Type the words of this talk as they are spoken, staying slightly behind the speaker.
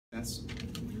sense?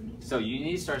 So you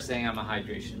need to start saying I'm a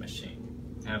hydration machine.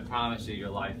 And I promise you your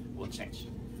life will change.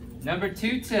 Number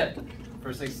 2 tip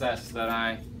for success that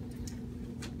I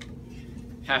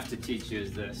have to teach you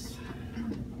is this.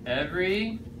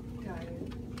 Every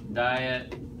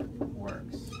diet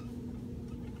works.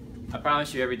 I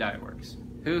promise you every diet works.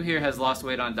 Who here has lost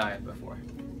weight on diet before?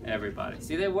 Everybody.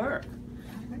 See, they work.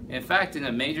 In fact, in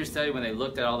a major study when they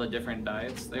looked at all the different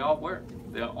diets, they all work.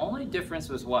 The only difference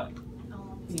was what?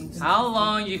 How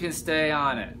long you can stay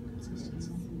on it.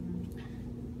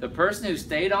 The person who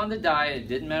stayed on the diet, it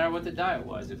didn't matter what the diet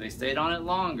was. If they stayed on it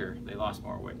longer, they lost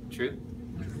more weight. True?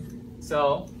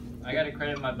 So, I got to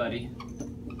credit my buddy.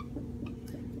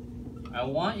 I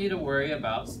want you to worry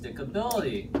about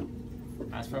stickability.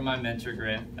 That's from my mentor,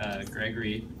 Greg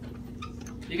Reed.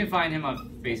 You can find him on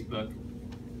Facebook.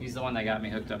 He's the one that got me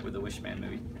hooked up with the Wishman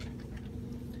movie.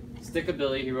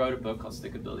 Stickability, he wrote a book called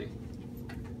Stickability.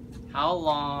 How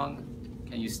long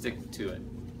can you stick to it?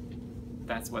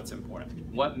 That's what's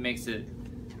important. What makes it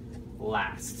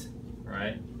last,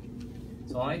 right?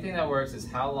 So the only thing that works is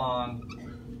how long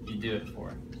you do it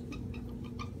for.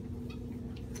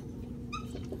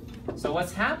 So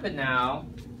what's happened now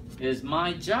is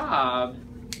my job,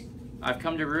 I've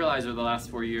come to realize over the last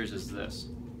 4 years, is this.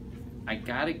 I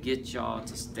gotta get y'all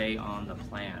to stay on the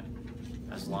plan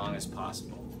as long as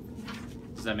possible.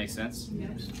 Does that make sense?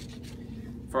 Yes.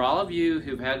 For all of you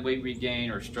who've had weight regain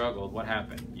or struggled, what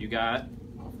happened? You got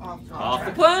off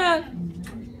the track. plan.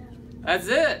 That's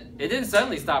it. It didn't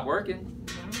suddenly stop working.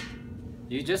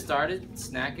 You just started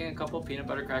snacking a couple of peanut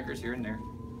butter crackers here and there,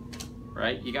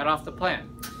 right? You got off the plan.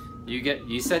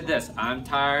 You said this, I'm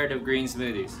tired of green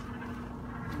smoothies.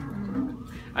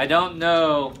 I don't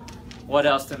know what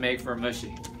else to make for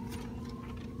mushy,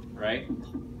 right?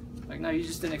 Like, no, you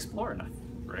just didn't explore enough,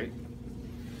 right?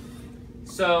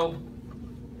 So,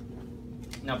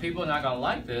 now people are not gonna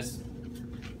like this,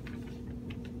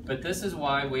 but this is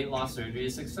why weight loss surgery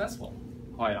is successful,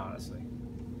 quite honestly.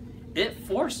 It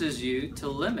forces you to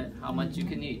limit how much you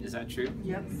can eat, is that true?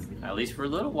 Yep. At least for a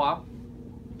little while.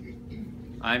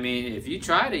 I mean, if you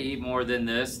try to eat more than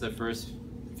this the first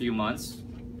few months,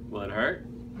 will it hurt?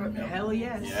 Hell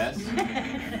yes. Yes.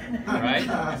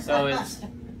 Right? So it's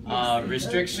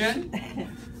restriction.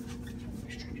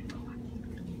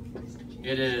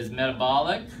 It is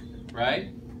metabolic,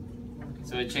 right?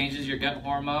 So it changes your gut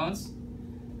hormones.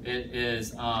 It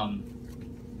is hormone.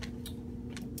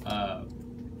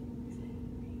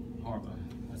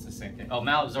 That's the same thing. Oh,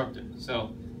 malabsorptive.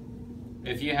 So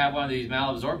if you have one of these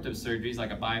malabsorptive surgeries,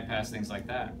 like a bypass, things like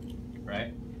that,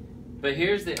 right? But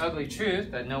here's the ugly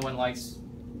truth that no one likes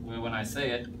when I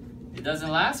say it. It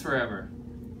doesn't last forever.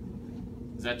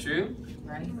 Is that true?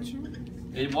 Right.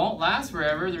 It won't last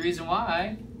forever. The reason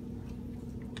why,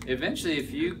 eventually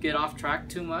if you get off track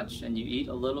too much and you eat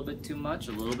a little bit too much,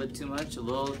 a little bit too much, a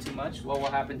little too much, what will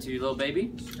happen to your little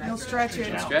baby? You'll stretch it.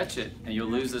 You'll stretch it and you'll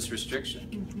lose this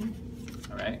restriction.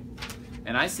 All right?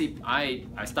 And I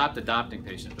stopped adopting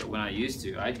patients, but when I used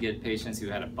to, I'd get patients who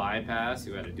had a bypass,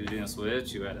 who had a duodenal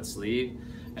switch, who had a sleeve,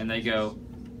 and they go,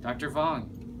 Dr. Vong,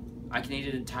 I can eat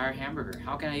an entire hamburger.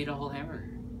 How can I eat a whole hamburger?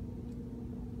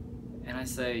 And I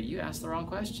say, you asked the wrong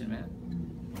question, man.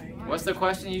 What's the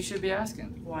question you should be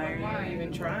asking? Why are you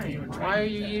even trying? Why are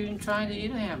you even trying to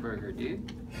eat a hamburger,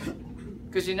 dude?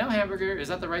 Because you know hamburger, is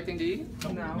that the right thing to eat?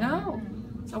 No. No.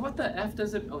 So what the F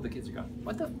does it, oh, the kids are gone.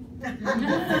 What the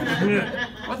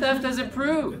F does it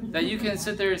prove? That you can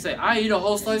sit there and say, I eat a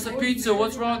whole slice of pizza,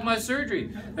 what's wrong with my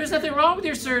surgery? There's nothing wrong with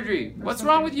your surgery. What's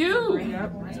wrong with you?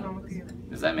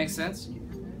 Does that make sense?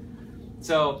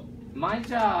 So, my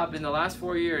job in the last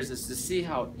 4 years is to see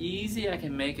how easy I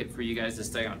can make it for you guys to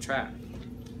stay on track.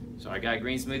 So I got a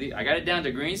green smoothie. I got it down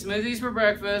to green smoothies for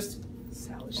breakfast,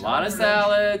 a lot of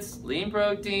salads, lean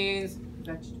proteins,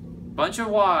 bunch of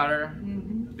water,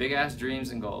 big ass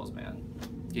dreams and goals, man.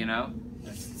 You know?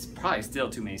 It's probably still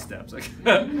too many steps. Like,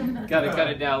 gotta cut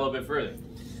it down a little bit further.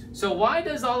 So why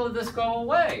does all of this go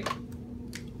away?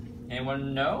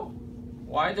 Anyone know?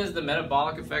 Why does the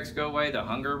metabolic effects go away? The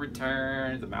hunger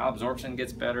returns, the malabsorption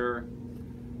gets better.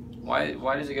 Why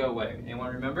does it go away?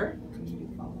 Anyone remember?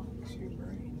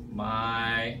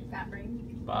 My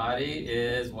body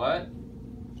is what?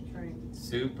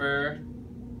 Super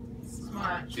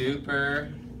Smart.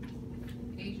 duper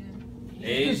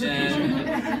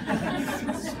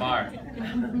Asian. smart.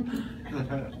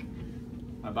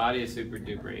 My body is super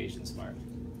duper Asian smart.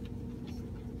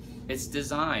 It's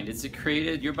designed,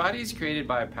 your body is created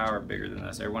by a power bigger than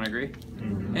us. Everyone agree?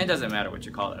 And it doesn't matter what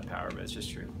you call that power, but it's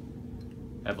just true.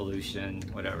 Evolution,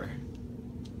 whatever.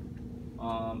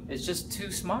 It's just too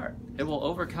smart. It will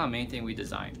overcome anything we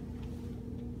design.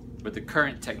 with the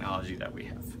current technology that we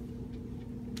have,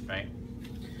 right?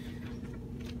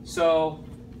 So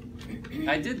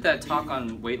I did that talk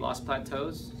on weight loss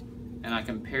plateaus, and I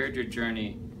compared your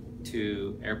journey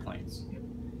to airplanes.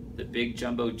 The big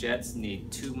jumbo jets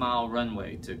need 2-mile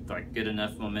runway to like get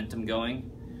enough momentum going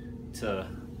to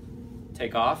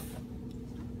take off.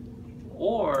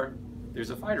 Or there's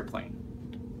a fighter plane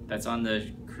that's on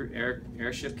the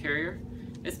airship carrier.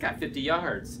 It's got 50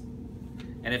 yards.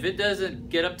 And if it doesn't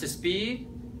get up to speed,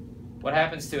 what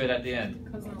happens to it at the end?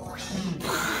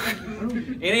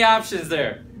 Any options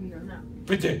there?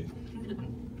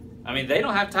 I mean, they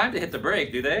don't have time to hit the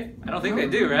brake, do they? I don't think they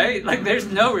do, right? Like, there's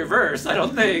no reverse, I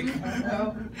don't think.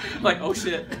 Like, oh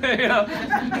shit, you know?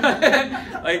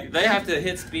 Like, they have to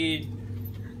hit speed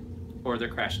or they're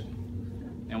crashing.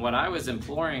 And what I was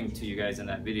imploring to you guys in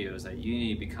that video is that you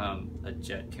need to become a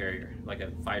jet carrier, like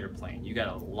a fighter plane. You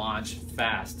gotta launch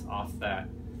fast off that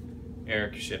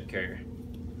airship carrier.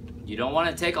 You don't want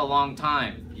to take a long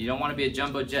time. You don't want to be a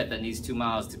jumbo jet that needs 2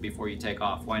 miles before you take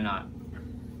off. Why not?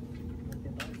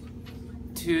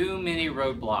 Too many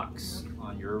roadblocks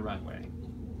on your runway.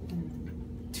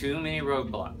 Too many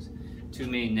roadblocks. Too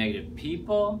many negative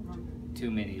people.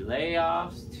 Too many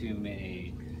layoffs. Too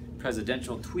many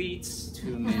presidential tweets.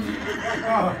 Too many.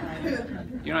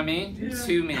 You know what I mean?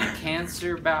 Too many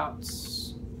cancer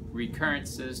bouts,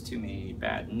 recurrences. Too many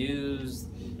bad news,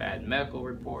 bad medical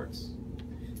reports.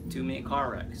 Too many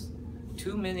car wrecks.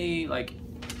 Too many like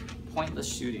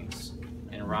pointless shootings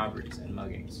and robberies and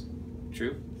muggings.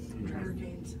 True?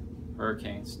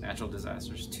 Hurricanes, natural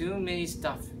disasters. Too many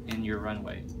stuff in your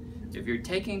runway. If you're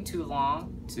taking too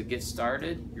long to get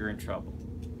started, you're in trouble.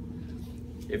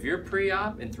 If you're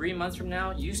pre-op and 3 months from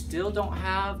now, you still don't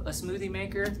have a smoothie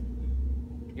maker,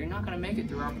 you're not gonna make it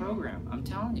through our program. I'm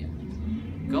telling you.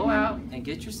 Go out and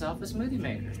get yourself a smoothie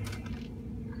maker.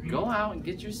 Go out and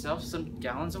get yourself some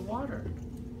gallons of water.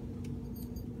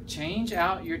 Change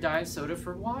out your diet soda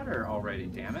for water already,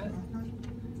 damn it.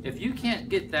 If you can't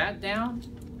get that down,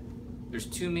 there's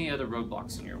too many other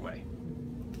roadblocks in your way.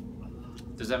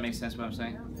 Does that make sense what I'm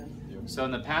saying? So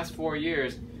in the past 4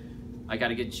 years, I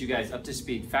gotta get you guys up to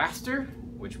speed faster,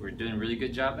 which we're doing a really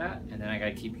good job at, and then I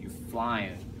gotta keep you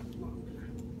flying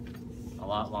a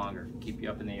lot longer, keep you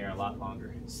up in the air a lot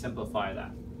longer. Simplify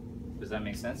that. Does that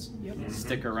make sense? Yep.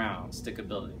 Stick around,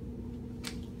 stickability.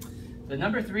 The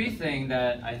number 3 thing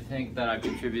that I think that I've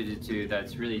contributed to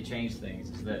that's really changed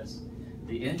things is this,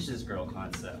 the inches girl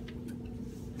concept.